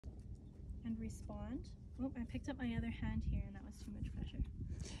and respond. Oh, I picked up my other hand here and that was too much pressure.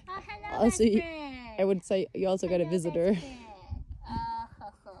 Oh, hello, Also, best friend. I would say you also got a visitor. Oh,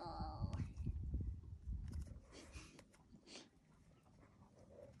 ho, ho.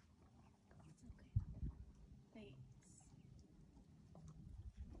 Thanks.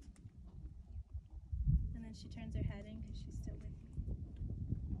 And then she turns her head in because she's still with me.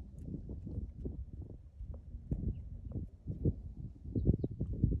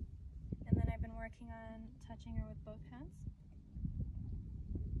 And then I've been working on touching her with both hands,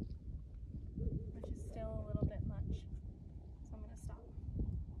 which is still a little bit much. So I'm going to stop.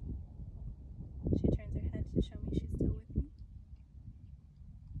 She turns her head to show me she's still with me.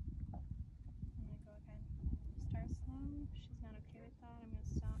 I'm going to go again. Start slow. If she's not okay with that, I'm going to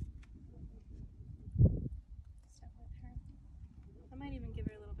stop. Step with her. I might even give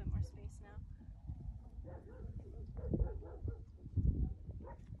her a little bit more space now.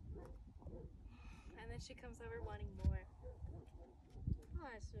 And then she comes over wanting more. Oh,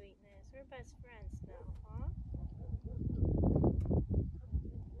 sweetness. We're best friends now, huh?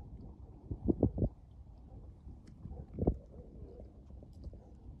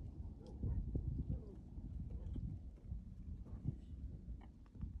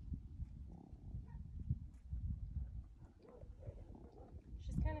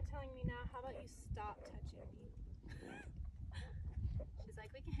 She's kind of telling me now, how about you stop touching me? She's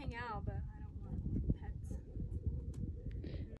like, we can hang out, but I don't want to.